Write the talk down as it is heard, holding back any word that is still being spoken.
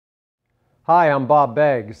Hi, I'm Bob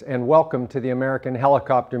Beggs, and welcome to the American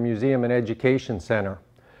Helicopter Museum and Education Center.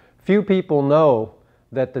 Few people know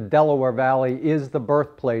that the Delaware Valley is the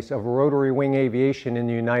birthplace of rotary-wing aviation in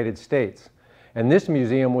the United States, and this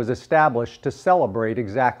museum was established to celebrate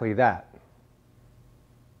exactly that.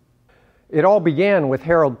 It all began with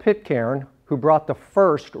Harold Pitcairn, who brought the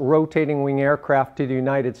first rotating wing aircraft to the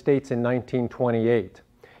United States in 1928.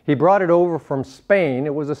 He brought it over from Spain.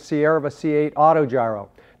 It was a Sierra C8 autogyro.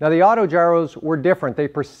 Now the autogyros were different. They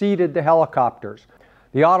preceded the helicopters.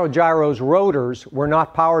 The autogyro's rotors were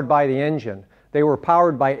not powered by the engine. They were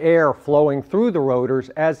powered by air flowing through the rotors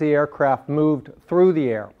as the aircraft moved through the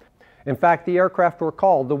air. In fact, the aircraft were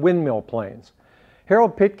called the windmill planes.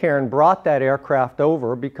 Harold Pitcairn brought that aircraft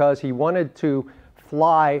over because he wanted to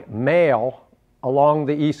fly mail along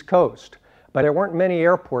the East Coast. But there weren't many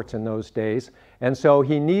airports in those days, and so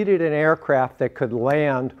he needed an aircraft that could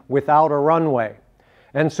land without a runway.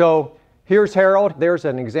 And so here's Harold. There's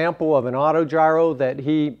an example of an autogyro that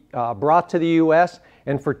he brought to the U.S.,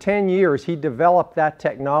 and for 10 years he developed that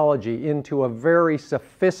technology into a very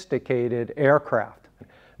sophisticated aircraft.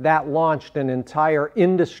 That launched an entire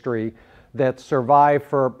industry that survived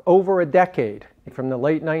for over a decade, from the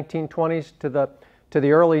late 1920s to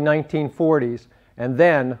the early 1940s, and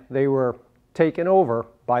then they were taken over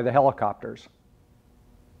by the helicopters.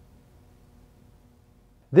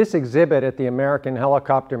 This exhibit at the American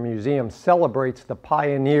Helicopter Museum celebrates the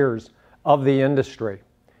pioneers of the industry.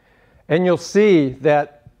 And you'll see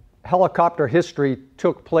that helicopter history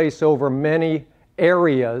took place over many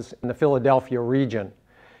areas in the Philadelphia region.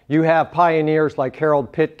 You have pioneers like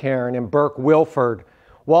Harold Pitcairn and Burke Wilford,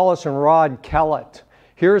 Wallace and Rod Kellett.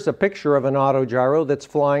 Here's a picture of an autogyro that's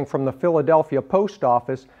flying from the Philadelphia post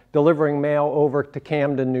office delivering mail over to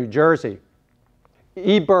Camden, New Jersey.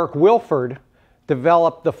 E. Burke Wilford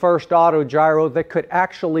developed the first autogyro that could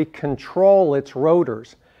actually control its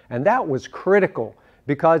rotors. And that was critical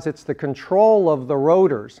because it's the control of the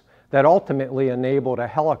rotors that ultimately enabled a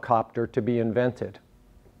helicopter to be invented.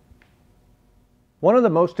 One of the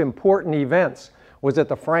most important events was at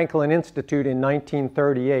the Franklin Institute in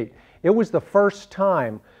 1938. It was the first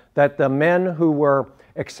time that the men who were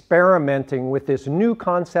experimenting with this new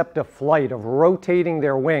concept of flight, of rotating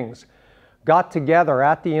their wings, got together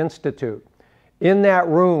at the Institute. In that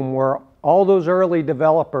room were all those early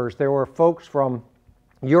developers. There were folks from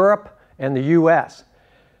Europe and the US.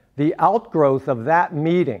 The outgrowth of that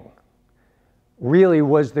meeting really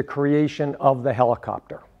was the creation of the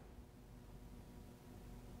helicopter.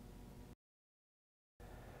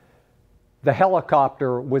 The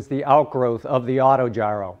helicopter was the outgrowth of the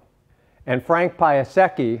autogyro. And Frank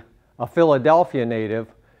Piasecki, a Philadelphia native,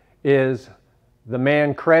 is the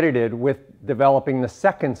man credited with developing the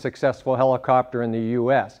second successful helicopter in the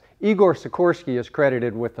U.S. Igor Sikorsky is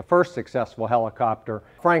credited with the first successful helicopter,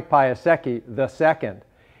 Frank Piasecki the second.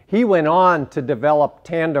 He went on to develop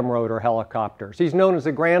tandem rotor helicopters. He's known as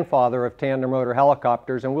the grandfather of tandem rotor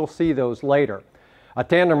helicopters, and we'll see those later. A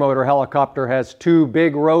tandem rotor helicopter has two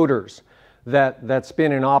big rotors that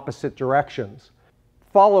spin in opposite directions.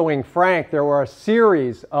 Following Frank, there were a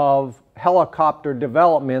series of helicopter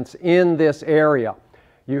developments in this area.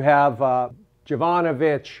 You have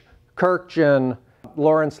Jovanovich, Kirkjian,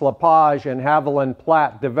 Lawrence Lepage, and Haviland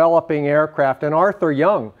Platt developing aircraft, and Arthur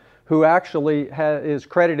Young, who actually is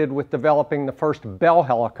credited with developing the first Bell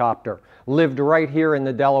helicopter, lived right here in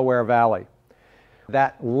the Delaware Valley.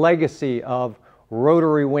 That legacy of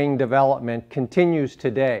rotary wing development continues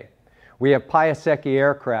today. We have Piasecki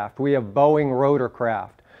aircraft, we have Boeing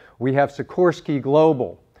rotorcraft, we have Sikorsky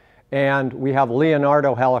Global, and we have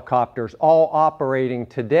Leonardo helicopters, all operating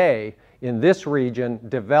today in this region,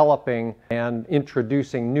 developing and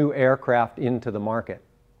introducing new aircraft into the market.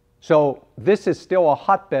 So this is still a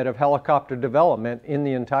hotbed of helicopter development in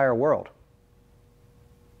the entire world.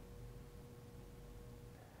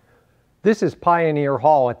 This is Pioneer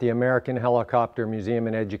Hall at the American Helicopter Museum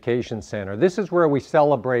and Education Center. This is where we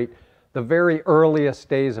celebrate the very earliest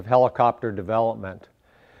days of helicopter development.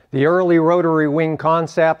 The early rotary wing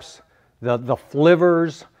concepts, the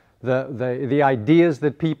flivvers, the ideas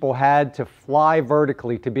that people had to fly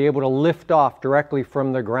vertically, to be able to lift off directly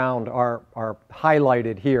from the ground are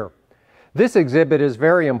highlighted here. This exhibit is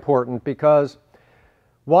very important because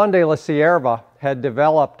Juan de la Cierva had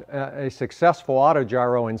developed a successful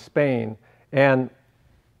autogyro in Spain, and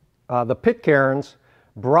the Pitcairns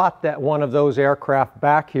brought one of those aircraft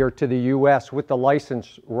back here to the U.S. with the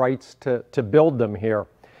license rights to build them here.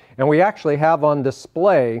 And we actually have on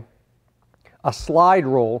display a slide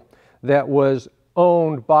rule that was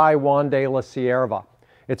owned by Juan de la Cierva.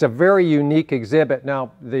 It's a very unique exhibit.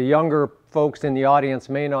 Now, the younger folks in the audience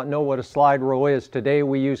may not know what a slide rule is. Today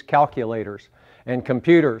we use calculators and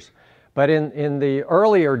computers. But in the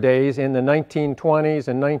earlier days, in the 1920s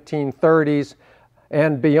and 1930s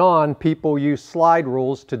and beyond, people used slide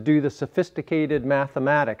rules to do the sophisticated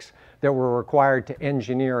mathematics that were required to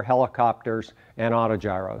engineer helicopters and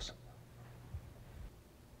autogyros.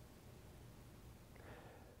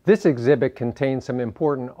 This exhibit contains some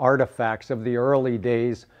important artifacts of the early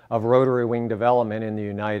days of rotary wing development in the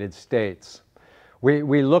United States.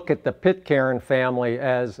 We look at the Pitcairn family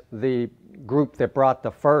as the group that brought the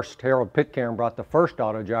first, Harold Pitcairn brought the first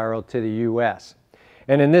autogyro to the U.S.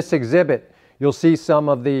 And in this exhibit, you'll see some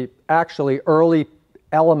of the actually early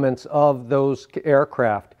elements of those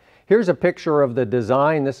aircraft. Here's a picture of the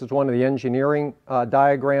design. This is one of the engineering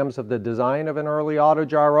diagrams of the design of an early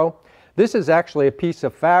autogyro. This is actually a piece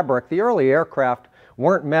of fabric. The early aircraft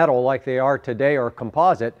weren't metal like they are today or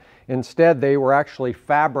composite. Instead, they were actually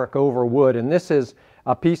fabric over wood. And this is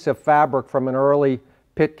a piece of fabric from an early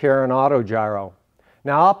Pitcairn autogyro.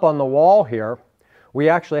 Now up on the wall here, we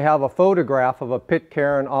actually have a photograph of a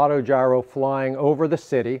Pitcairn autogyro flying over the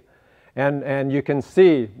city. And you can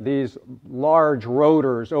see these large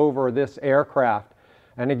rotors over this aircraft.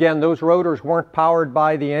 And again, those rotors weren't powered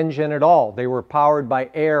by the engine at all. They were powered by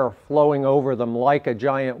air flowing over them like a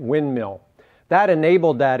giant windmill. That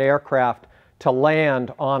enabled that aircraft to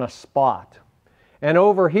land on a spot. And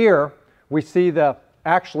over here, we see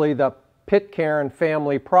actually the Pitcairn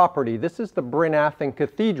family property. This is the Bryn Athyn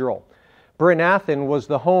Cathedral. Bryn Athyn was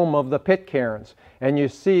the home of the Pitcairns. And you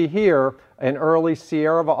see here an early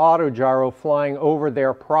Sierra autogyro flying over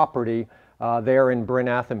their property there in Bryn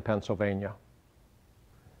Athyn, Pennsylvania.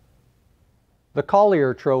 The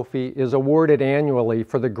Collier Trophy is awarded annually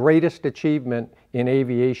for the greatest achievement in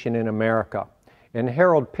aviation in America. And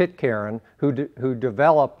Harold Pitcairn, who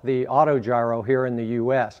developed the autogyro here in the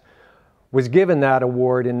U.S., was given that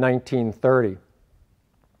award in 1930.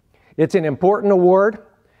 It's an important award,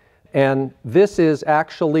 and this is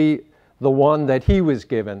actually the one that he was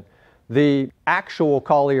given. The actual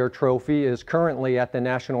Collier Trophy is currently at the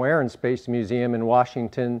National Air and Space Museum in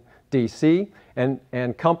Washington, D.C.,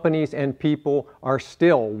 and companies and people are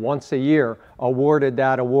still, once a year, awarded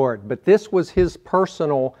that award. But this was his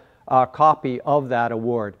personal copy of that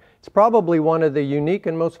award. It's probably one of the unique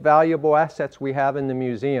and most valuable assets we have in the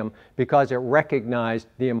museum because it recognized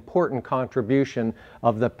the important contribution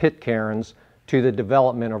of the Pitcairns to the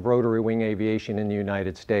development of rotary wing aviation in the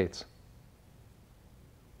United States.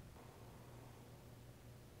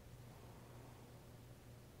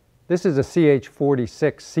 This is a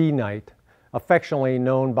CH-46 Sea Knight, affectionately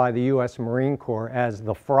known by the U.S. Marine Corps as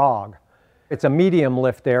the Frog. It's a medium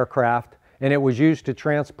lift aircraft, and it was used to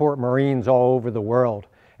transport Marines all over the world.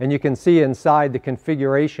 And you can see inside the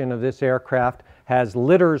configuration of this aircraft has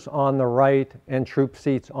litters on the right and troop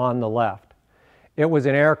seats on the left. It was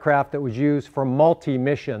an aircraft that was used for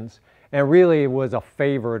multi-missions and really was a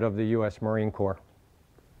favorite of the U.S. Marine Corps.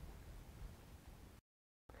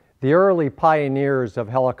 The early pioneers of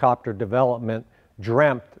helicopter development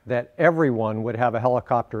dreamt that everyone would have a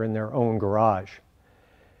helicopter in their own garage.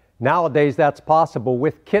 Nowadays, that's possible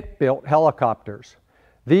with kit-built helicopters.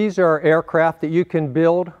 These are aircraft that you can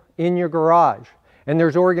build in your garage. And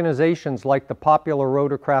there's organizations like the Popular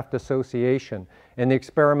Rotorcraft Association and the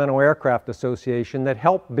Experimental Aircraft Association that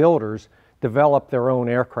help builders develop their own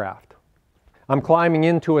aircraft. I'm climbing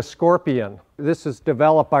into a Scorpion. This is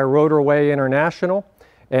developed by Rotorway International.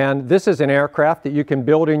 And this is an aircraft that you can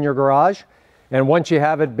build in your garage. And once you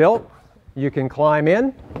have it built, you can climb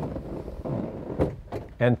in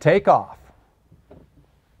and take off.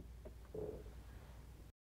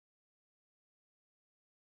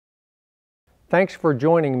 Thanks for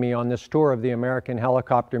joining me on this tour of the American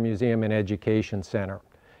Helicopter Museum and Education Center.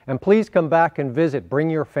 And please come back and visit. Bring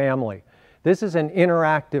your family. This is an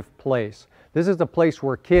interactive place. This is a place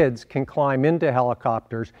where kids can climb into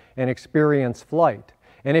helicopters and experience flight.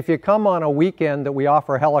 And if you come on a weekend that we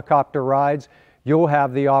offer helicopter rides, you'll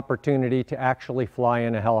have the opportunity to actually fly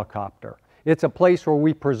in a helicopter. It's a place where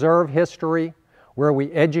we preserve history, where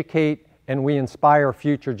we educate, and we inspire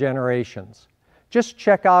future generations. Just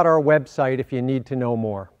check out our website if you need to know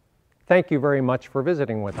more. Thank you very much for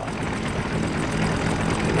visiting with us.